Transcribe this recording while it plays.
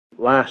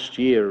last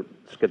year,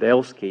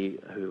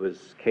 Skidelsky, who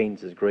was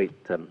Keynes' great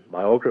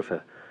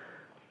biographer,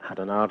 had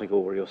an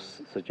article where he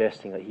was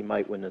suggesting that he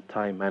might win the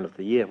Time Man of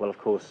the Year. Well, of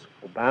course,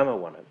 Obama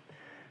won it,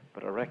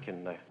 but I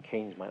reckon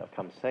Keynes might have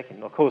come second.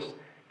 Now, of course,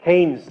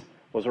 Keynes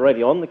was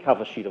already on the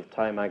cover sheet of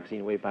Time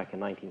magazine way back in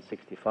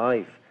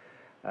 1965,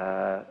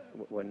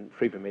 when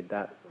Friedman made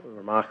that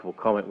remarkable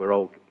comment, we're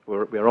all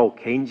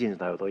Keynesians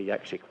now, though he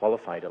actually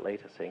qualified it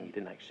later, saying he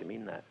didn't actually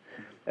mean that.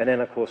 And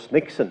then, of course,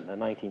 Nixon in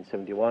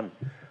 1971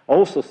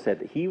 also said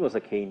that he was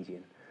a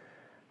Keynesian.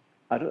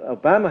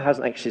 Obama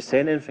hasn't actually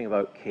said anything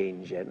about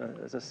Keynes yet.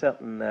 There's a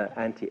certain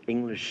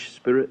anti-English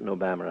spirit in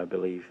Obama, I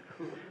believe,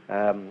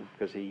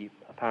 because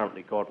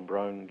apparently Gordon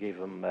Brown gave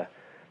him the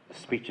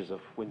speeches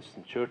of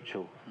Winston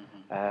Churchill,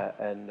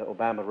 and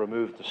Obama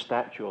removed the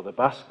statue or the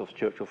bust of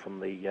Churchill from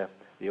the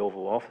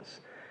Oval Office.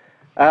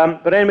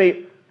 But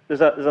anyway,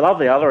 there's a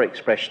lovely other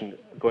expression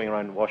going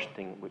around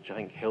Washington, which I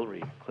think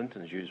Hillary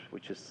Clinton's used,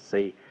 which is to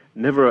say,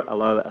 never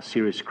allow a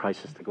serious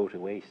crisis to go to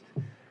waste.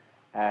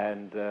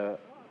 And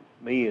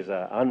me, as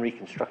an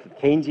unreconstructed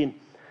Keynesian,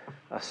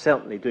 I'm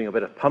certainly doing a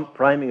bit of pump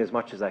priming as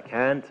much as I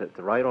can to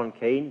write on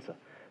Keynes.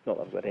 Not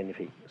that I've got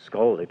anything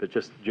scholarly, but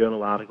just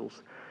journal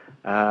articles.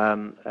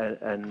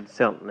 And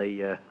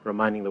certainly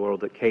reminding the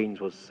world that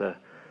Keynes was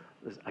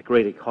a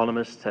great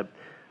economist.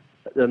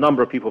 A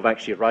number of people have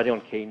actually writing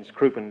on Keynes.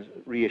 Krugman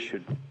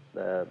reissued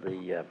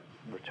the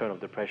Return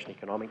of Depression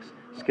Economics.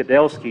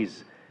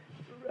 Skidelsky's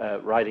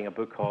writing a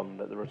book on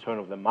the return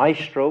of the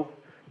maestro,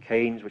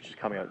 Keynes, which is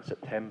coming out in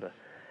September.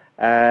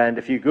 And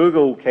if you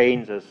Google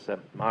Keynes,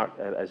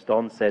 as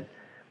Don said,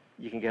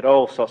 you can get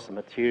all sorts of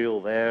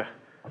material there,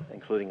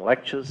 including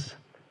lectures,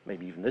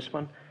 maybe even this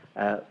one,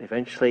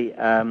 eventually.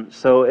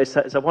 So it's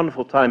a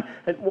wonderful time.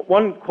 And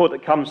one quote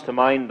that comes to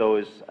mind, though,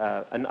 is,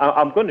 and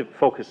I'm going to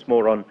focus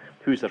more on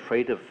Who's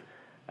Afraid of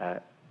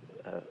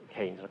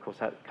Keynes. And of course,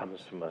 that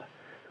comes from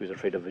Who's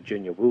Afraid of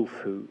Virginia Woolf,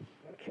 who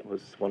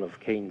was one of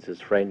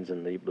Keynes's friends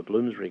in the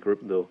Bloomsbury group,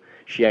 though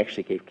she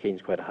actually gave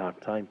Keynes quite a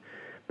hard time.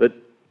 But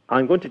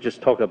I'm going to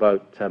just talk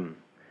about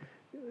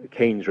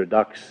Keynes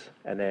Redux,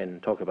 and then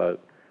talk about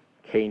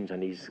Keynes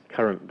and his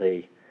current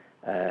day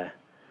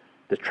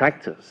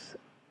detractors.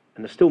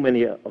 And there's still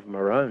many of them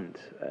around,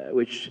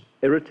 which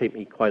irritate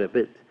me quite a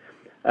bit.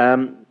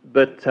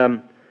 But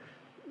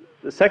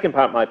the second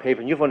part of my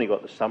paper, and you've only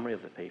got the summary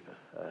of the paper.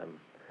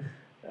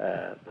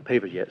 The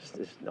paper yet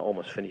is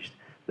almost finished.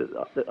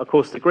 Of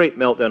course, the great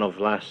meltdown of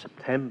last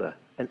September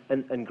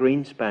and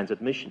Greenspan's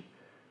admission.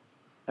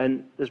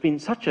 And there's been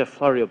such a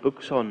flurry of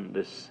books on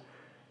this.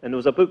 And there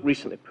was a book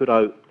recently put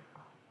out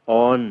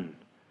on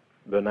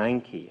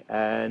Bernanke,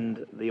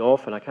 and the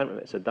author, I can't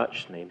remember, it's a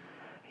Dutch name,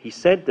 he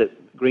said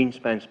that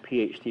Greenspan's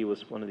PhD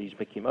was one of these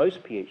Mickey Mouse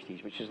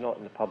PhDs, which is not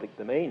in the public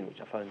domain,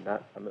 which I found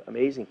that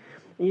amazing.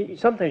 And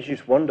sometimes you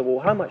just wonder, well,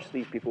 how much do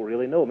these people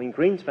really know? I mean,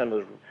 Greenspan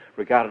was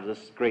regarded as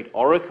this great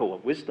oracle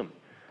of wisdom.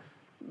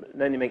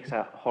 And then he makes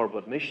that horrible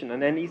admission,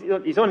 and then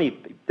he's only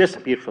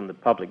disappeared from the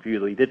public view,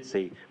 though he did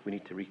say we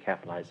need to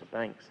recapitalize the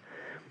banks.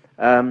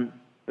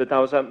 But I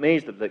was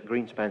amazed that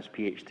Greenspan's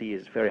PhD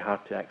is very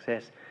hard to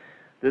access.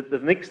 The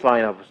next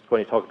line I was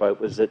going to talk about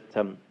was that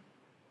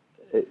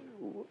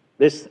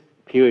this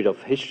period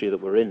of history that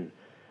we're in,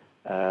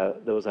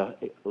 there was a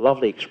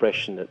lovely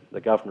expression that the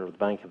governor of the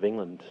Bank of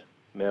England,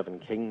 Mervyn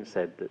King,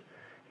 said. That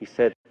he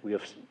said,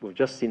 we've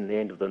just seen the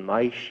end of the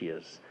nice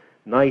years.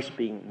 Nice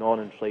being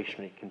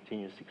non-inflationary,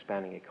 continuous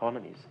expanding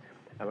economies.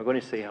 And we're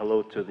going to say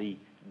hello to the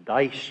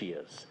DICE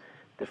years,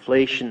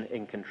 deflation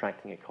in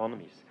contracting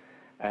economies.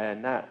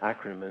 And that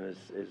acronym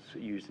is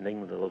used in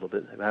England a little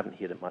bit. I haven't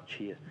heard it much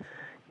here.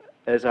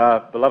 As our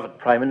beloved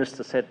Prime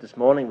Minister said this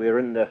morning, we're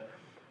in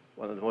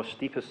one of the most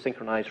steepest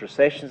synchronized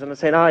recessions. And I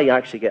said, you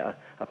actually get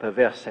a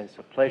perverse sense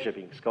of pleasure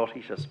being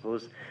Scottish, I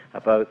suppose,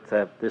 about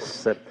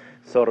this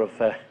sort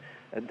of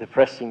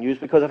depressing news,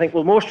 because I think,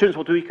 well, more students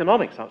will do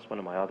economics. That's one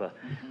of my other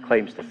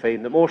claims to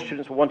fame. That more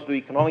students will want to do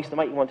economics. They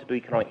might even want to do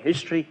economic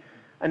history,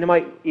 and they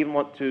might even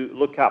want to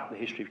look up the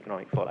history of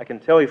economic thought. I can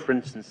tell you, for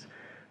instance,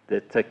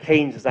 that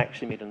Keynes has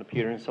actually made an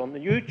appearance on the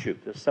YouTube.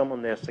 There's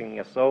someone there singing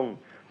a song,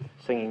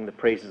 singing the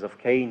praises of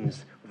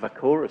Keynes with a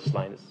chorus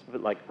line. It's a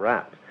bit like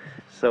rap.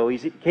 So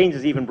Keynes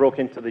has even broke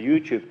into the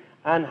YouTube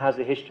and has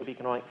a history of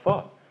economic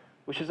thought,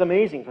 which is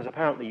amazing, because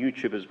apparently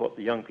YouTube is what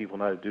the young people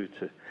now do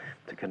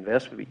to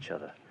converse with each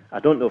other. I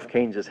don't know if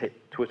Keynes has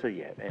hit Twitter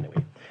yet,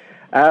 anyway.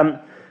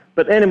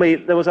 But anyway,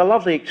 there was a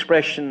lovely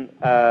expression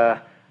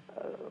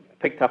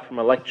picked up from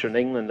a lecture in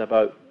England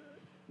about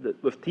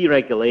that with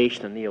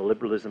deregulation and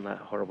neoliberalism, that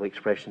horrible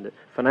expression, that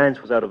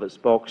finance was out of its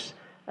box.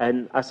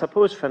 And I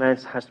suppose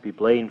finance has to be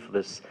blamed for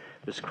this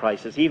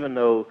crisis, even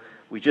though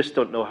we just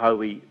don't know how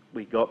we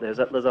got there.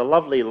 There's a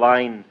lovely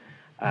line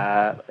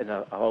in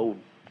an old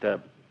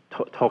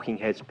Talking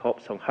Heads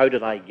pop song, How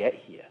Did I Get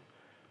Here?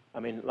 I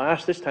mean,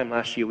 this time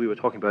last year we were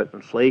talking about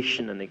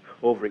inflation and the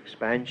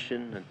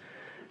overexpansion, and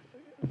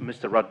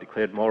Mr. Rudd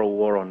declared moral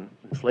war on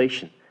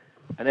inflation.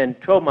 And then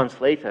 12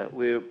 months later,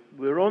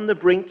 we're on the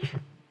brink,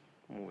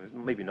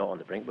 maybe not on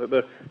the brink, but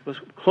we're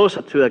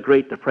closer to a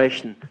Great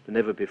Depression than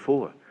ever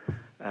before.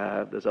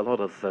 There's a lot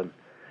of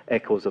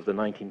echoes of the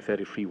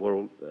 1933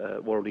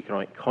 World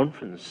Economic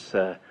Conference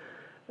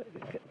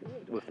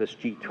with this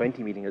G20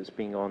 meeting that's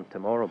being on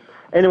tomorrow.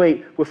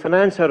 Anyway, with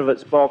finance out of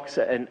its box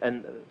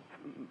and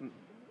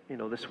you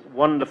know, this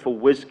wonderful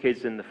whiz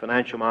kids in the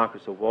financial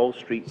markets of Wall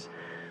Street's,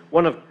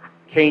 one of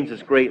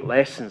Keynes's great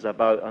lessons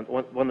about, and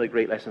one of the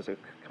great lessons that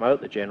come out of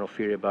the general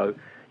theory about,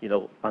 you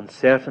know,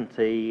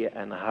 uncertainty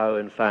and how,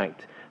 in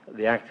fact,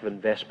 the act of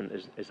investment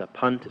is a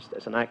punt,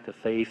 it's an act of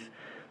faith,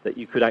 that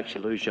you could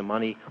actually lose your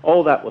money.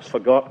 All that was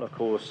forgotten, of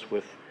course,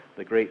 with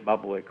the great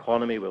bubble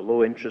economy, with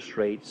low interest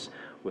rates,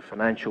 with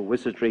financial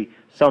wizardry,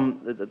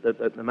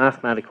 the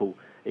mathematical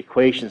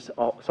equations,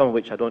 some of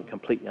which I don't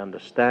completely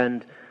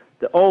understand.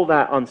 All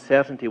that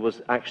uncertainty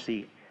was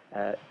actually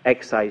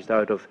excised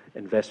out of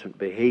investment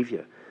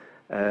behavior.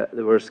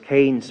 Whereas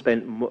Keynes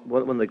spent,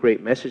 one of the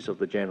great messages of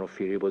the general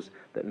theory was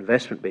that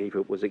investment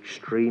behavior was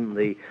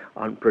extremely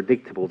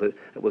unpredictable, that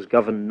it was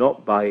governed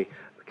not by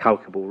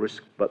calculable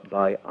risk, but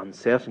by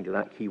uncertainty,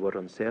 that keyword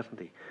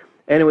uncertainty.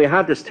 Anyway, we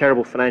had this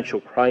terrible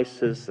financial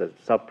crisis, the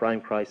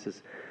subprime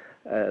crisis.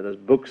 There's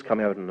books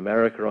coming out in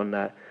America on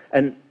that.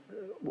 And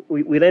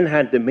we then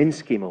had the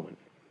Minsky moment.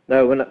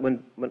 Now,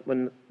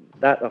 when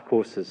that, of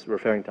course, is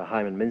referring to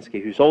Hyman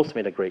Minsky, who's also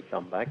made a great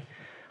comeback.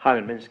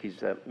 Hyman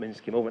Minsky's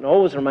Minsky moment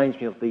always reminds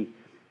me of the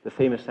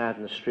famous ad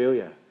in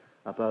Australia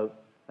about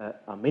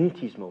a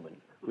Minties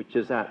moment, which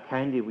is that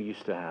candy we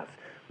used to have.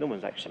 No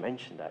one's actually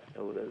mentioned that.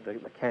 Oh,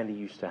 the candy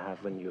you used to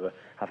have when you were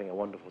having a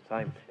wonderful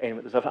time.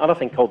 Anyway, there's another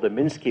thing called the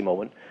Minsky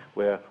moment,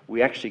 where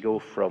we actually go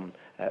from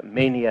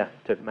mania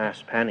to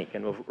mass panic,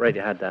 and we've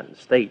already had that in the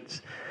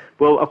States.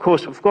 Well, of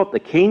course, we've got the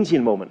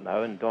Keynesian moment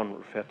now, and Don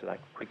referred to that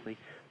quickly,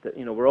 that,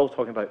 you know, we're all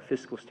talking about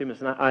fiscal stimulus,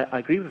 and I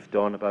agree with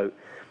Don about,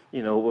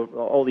 you know,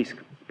 all these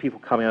people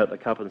coming out of the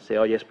cup and say,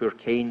 oh, yes, we're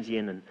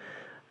Keynesian,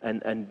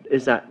 and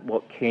is that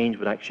what Keynes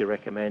would actually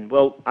recommend?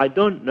 Well, I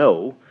don't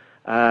know.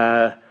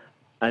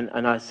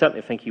 And I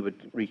certainly think he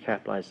would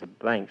recapitalize the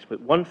banks.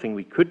 But one thing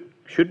we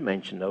should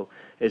mention, though,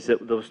 is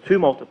that there was two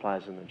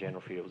multipliers in the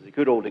general theory. It was the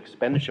good old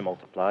expenditure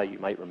multiplier, you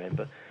might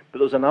remember. But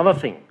there was another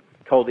thing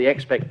called the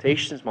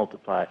expectations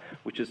multiplier,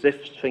 which is this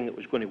thing that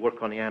was going to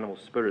work on the animal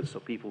spirits, so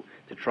people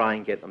to try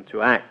and get them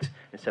to act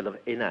instead of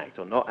inact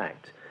or not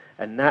act.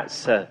 And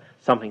that's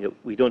something that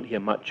we don't hear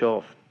much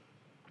of.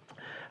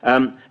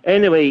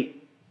 Anyway,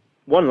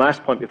 one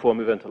last point before I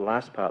move on to the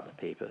last part of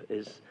the paper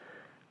is,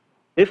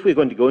 if we're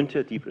going to go into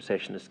a deep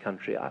recession in this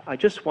country, I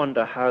just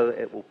wonder how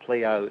it will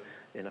play out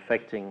in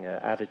affecting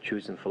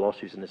attitudes and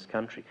philosophies in this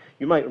country.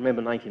 You might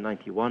remember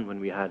 1991 when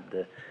we had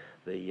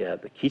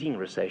the Keating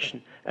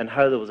recession, and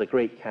how there was a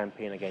great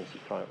campaign against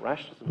economic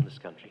rationalism in this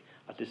country.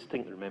 I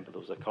distinctly remember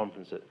there was a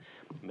conference at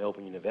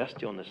Melbourne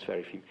University on this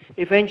very theme.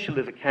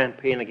 Eventually, the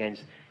campaign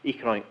against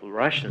economic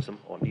rationalism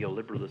or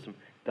neoliberalism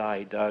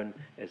died down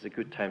as the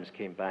good times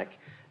came back,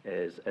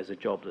 as the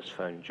jobless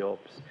found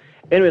jobs.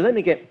 Anyway, let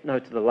me get now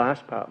to the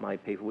last part of my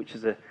paper, which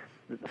is the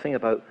thing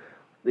about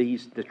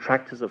these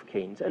detractors of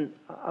Keynes. And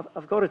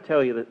I've got to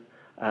tell you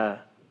that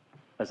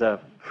as a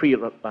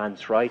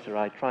freelance writer,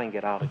 I try and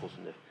get articles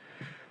in the...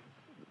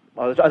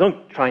 Well, I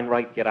don't try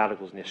and get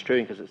articles in the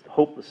Australian because it's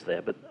hopeless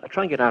there, but I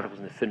try and get articles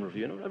in the Fin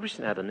Review. And I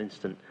recently had an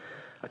incident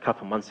a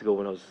couple of months ago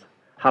when I was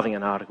having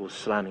an article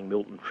slamming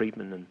Milton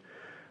Friedman, and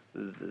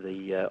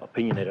the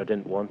opinion editor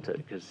didn't want it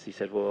because he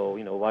said, well,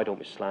 you know, why don't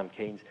we slam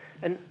Keynes?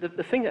 And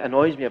the thing that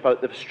annoys me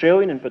about the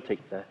Australian in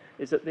particular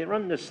is that they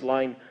run this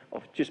line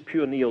of just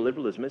pure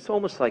neoliberalism. It's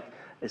almost like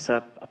it's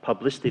a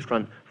publicity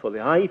front for the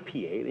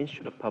IPA, the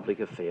Institute of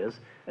Public Affairs,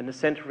 and the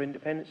Centre for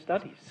Independent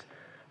Studies.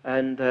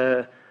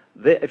 And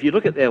if you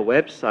look at their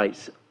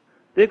websites,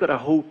 they've got a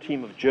whole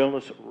team of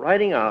journalists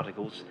writing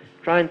articles,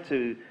 trying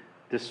to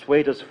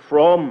dissuade us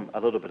from a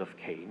little bit of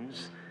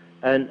Keynes,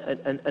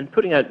 and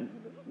putting out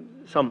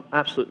some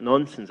absolute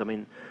nonsense. I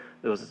mean,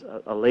 there was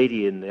a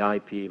lady in the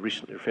IPA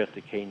recently referred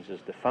to Keynes as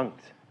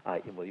defunct.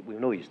 Well, we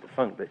know he's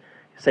defunct, but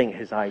saying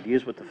his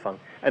ideas were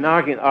defunct, and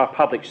arguing our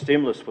public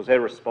stimulus was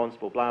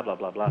irresponsible, blah, blah,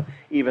 blah, blah,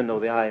 even though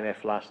the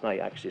IMF last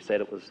night actually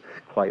said it was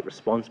quite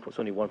responsible. It's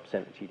only 1%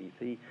 of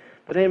GDP.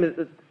 But anyway,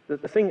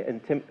 the thing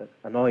that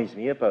annoys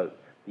me about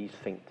these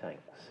think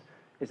tanks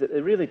is that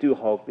they really do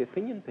hog the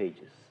opinion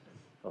pages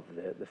of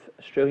the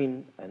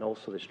Australian and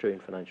also the Australian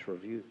Financial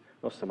Review,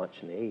 not so much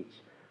in the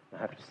Age. I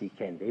have to see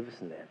Ken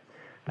Davison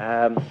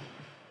there.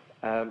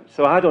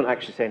 So I don't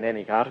actually send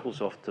any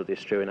articles off to the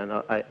Australian,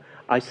 and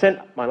I sent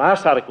my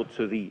last article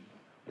to the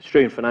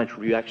Australian Financial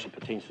Review, actually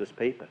pertains to this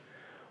paper.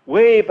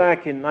 Way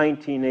back in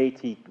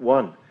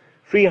 1981,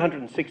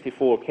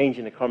 364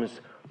 Keynesian economists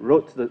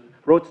wrote to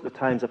the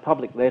Times a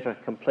public letter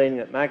complaining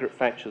that Margaret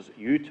Thatcher's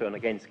U-turn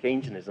against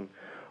Keynesianism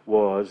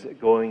was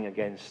going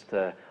against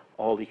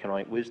all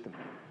economic wisdom.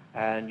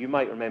 And you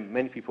might remember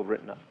many people have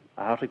written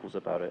articles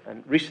about it,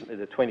 and recently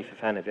the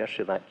 25th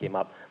anniversary of that came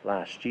up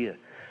last year.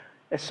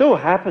 It so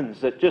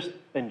happens that just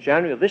in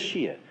January of this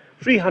year,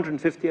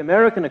 350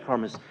 American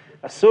economists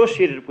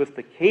associated with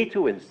the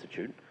Cato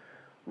Institute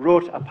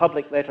wrote a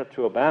public letter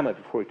to Obama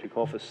before he took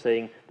office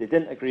saying they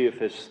didn't agree with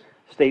his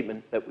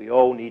statement that we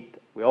all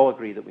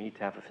agree that we need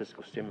to have a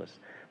fiscal stimulus.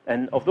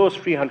 And of those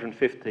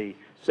 350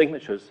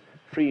 signatures,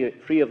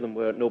 three of them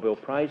were Nobel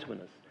Prize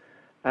winners.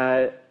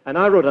 And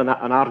I wrote an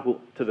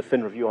article to the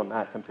Fin Review on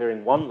that,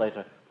 comparing one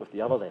letter with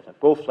the other letter,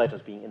 both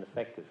letters being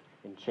ineffective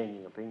in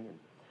changing opinion.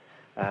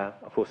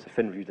 Of course, the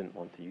Fin Review didn't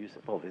want to use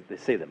it. Well, they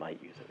say they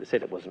might use it. They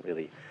said it wasn't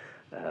really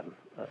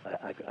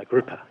a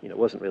gripper. It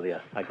wasn't really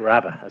a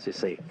grabber, as they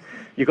say.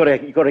 You've got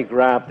to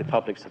grab the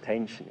public's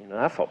attention.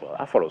 I thought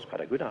it was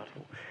quite a good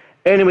article.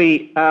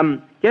 Anyway,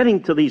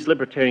 getting to these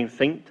libertarian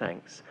think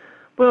tanks.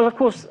 Well, of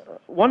course,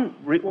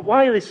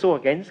 why are they so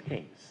against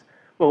Keynes?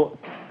 Well,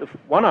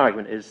 one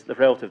argument is the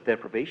relative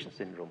deprivation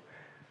syndrome.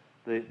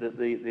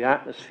 The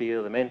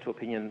atmosphere, the mental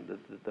opinion,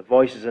 the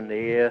voices in the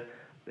air,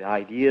 the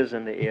ideas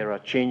in the air are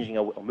changing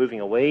or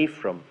moving away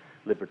from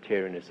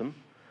libertarianism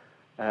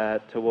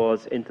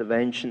towards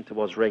intervention,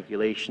 towards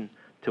regulation,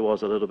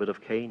 towards a little bit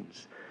of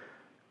Keynes.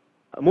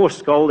 A more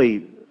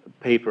scholarly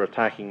paper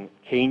attacking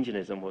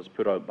Keynesianism was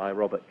put out by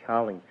Robert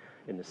Carling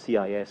in the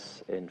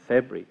CIS in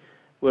February,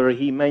 where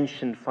he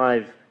mentioned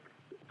 5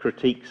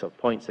 critiques or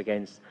points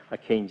against a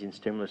Keynesian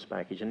stimulus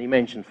package. And he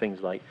mentioned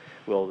things like,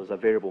 well, there's a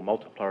variable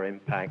multiplier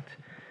impact,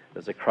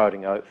 there's a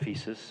crowding out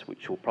thesis,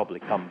 which will probably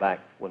come back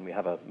when we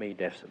have a May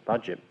deficit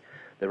budget.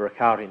 The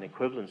Ricardian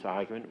equivalence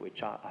argument,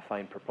 which I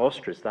find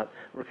preposterous. That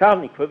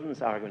Ricardian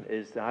equivalence argument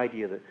is the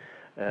idea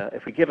that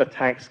if we give a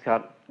tax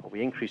cut or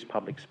we increase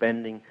public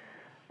spending,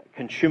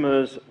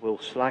 consumers will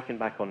slacken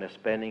back on their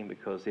spending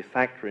because they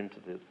factor into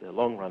the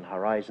long-run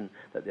horizon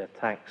that their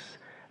tax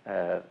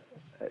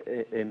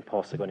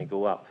imposts are going to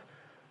go up.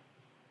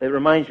 It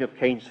reminds me of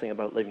Keynes' thing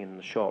about living in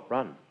the short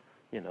run.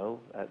 In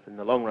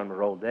the long run,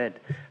 we're all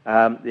dead.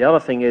 The other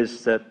thing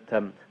is that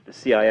the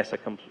CIS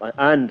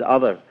and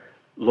other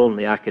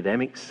lonely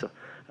academics,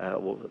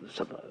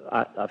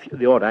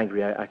 the odd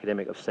angry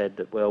academic have said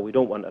that, well, we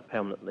don't want a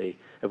permanently,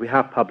 if we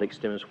have public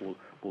stimulus,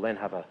 we'll then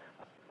have a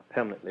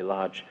permanently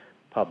large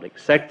public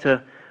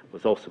sector.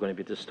 There's also going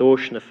to be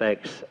distortion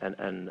effects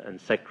and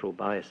sectoral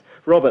bias.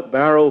 Robert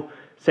Barrow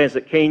says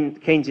that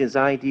Keynesian's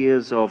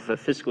ideas of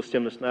fiscal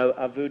stimulus now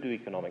are voodoo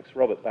economics.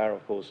 Robert Barrow,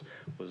 of course,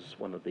 was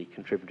one of the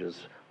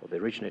contributors or the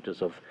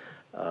originators of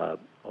the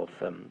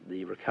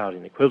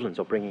Ricardian equivalence,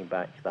 of bringing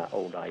back that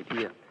old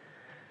idea.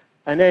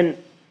 And then,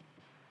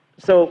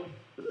 so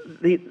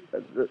these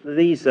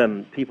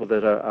people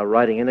that are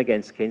writing in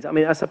against Keynes, I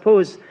mean, I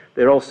suppose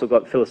they've also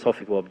got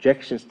philosophical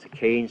objections to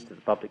Keynes, to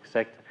the public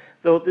sector.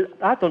 Though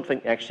I don't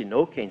think they actually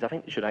know Keynes. I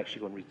think they should actually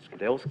go and read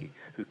Skidelsky,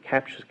 who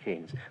captures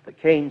Keynes. But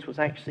Keynes was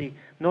actually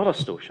not a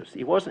socialist.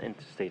 He wasn't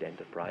into state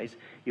enterprise.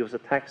 He was a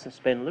tax and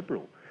spend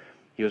liberal.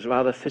 He was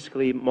rather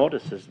fiscally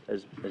modest,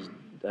 as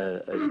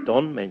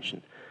Don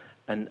mentioned.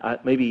 And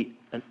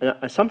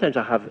sometimes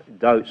I have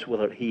doubts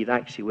whether he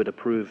actually would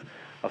approve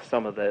of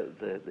some of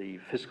the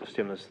fiscal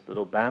stimulus that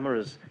Obama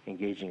is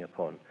engaging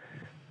upon,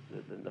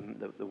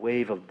 the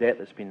wave of debt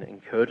that's been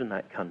incurred in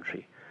that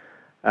country.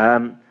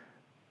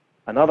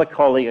 Another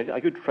colleague, a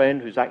good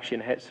friend who's actually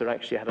in Hetzer,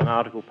 actually had an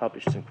article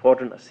published in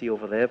Quadrant, I see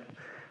over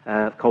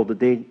there, called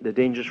The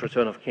Dangerous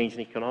Return of Keynesian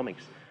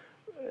Economics,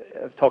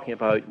 talking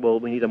about, well,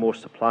 we need a more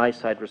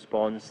supply-side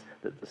response,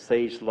 that the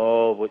Say's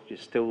law, which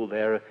is still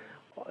there,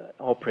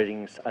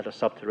 operating at a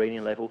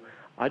subterranean level.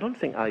 I don't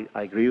think I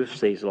agree with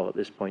Say's law at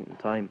this point in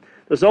time.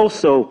 There's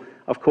also,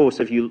 of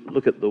course, if you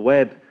look at the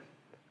web,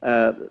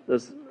 and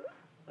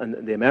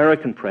the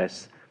American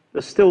press,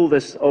 there's still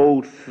this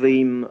old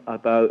theme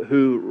about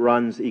who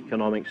runs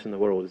economics in the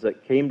world. Is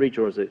it Cambridge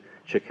or is it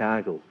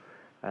Chicago?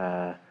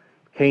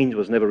 Keynes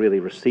was never really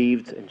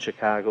received in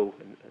Chicago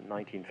in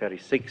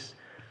 1936.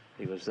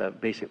 He was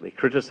basically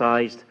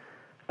criticized.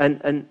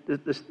 And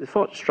the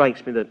thought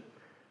strikes me that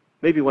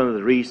maybe one of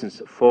the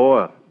reasons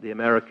for the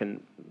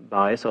American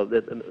bias,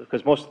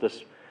 because most of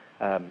this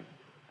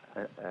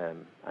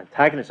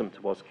antagonism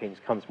towards Keynes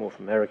comes more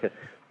from America,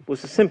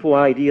 was the simple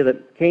idea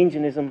that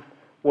Keynesianism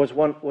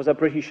was a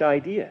British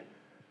idea.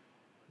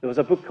 There was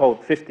a book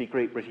called 50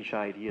 Great British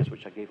Ideas,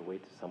 which I gave away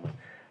to someone,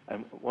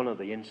 and one of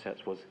the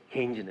inserts was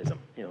Keynesianism,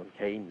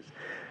 Keynes.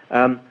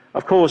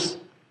 Of course,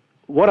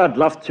 what I'd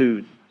love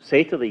to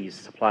say to these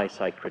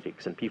supply-side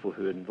critics and people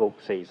who invoke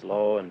Say's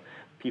law and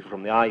people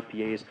from the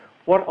IPAs,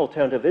 what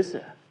alternative is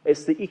there?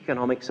 It's the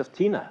economics of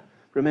Tina.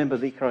 Remember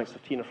the economics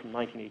of Tina from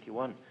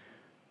 1981.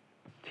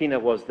 Tina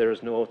was there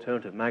is no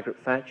alternative. Margaret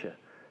Thatcher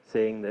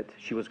saying that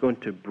she was going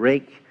to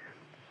break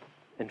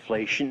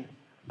inflation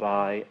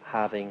by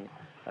having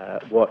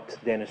what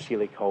Dennis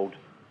Seeley called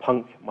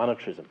punk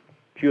monetarism,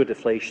 pure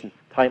deflation,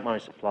 tight money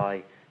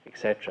supply,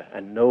 etc.,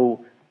 and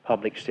no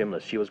public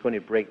stimulus. She was going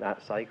to break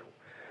that cycle.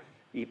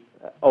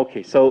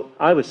 Okay, so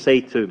I would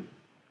say to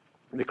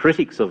the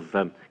critics of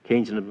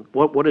Keynesianism,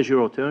 what is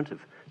your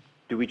alternative?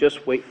 Do we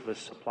just wait for the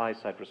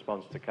supply-side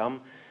response to come?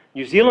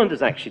 New Zealand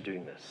is actually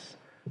doing this.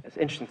 It's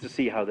interesting to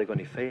see how they're going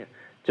to fare.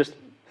 Just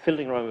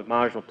fiddling around with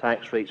marginal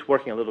tax rates,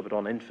 working a little bit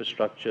on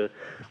infrastructure,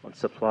 on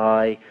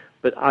supply,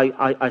 but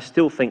I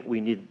still think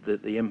we need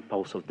the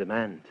impulse of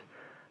demand,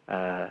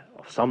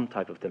 of some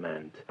type of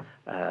demand.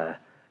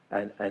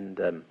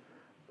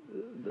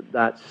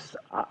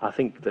 I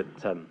think that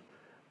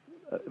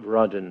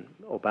Rudd and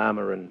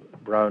Obama and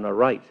Brown are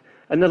right.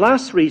 And the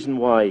last reason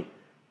why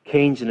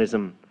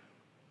Keynesianism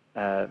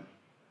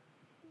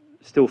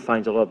still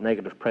finds a lot of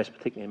negative press,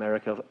 particularly in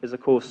America, is,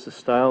 of course, the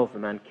style of the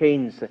man.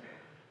 Keynes,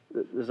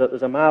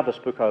 there's a marvelous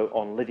book out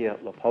on Lydia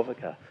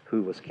Lopovica,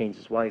 who was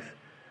Keynes's wife,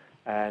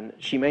 and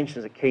she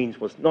mentions that Keynes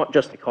was not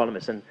just an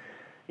economist, and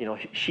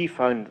she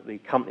found the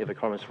company of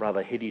economists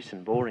rather hideous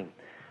and boring.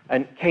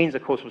 And Keynes,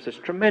 of course, was this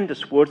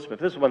tremendous wordsmith.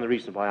 This is one of the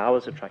reasons why I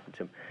was attracted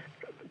to him.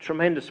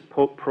 Tremendous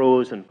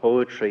prose and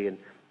poetry and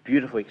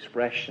beautiful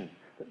expression,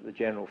 the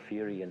general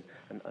theory and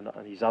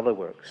his other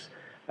works,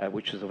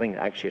 which is the thing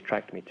that actually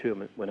attracted me to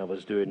him when I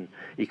was doing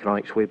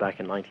economics way back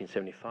in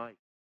 1975.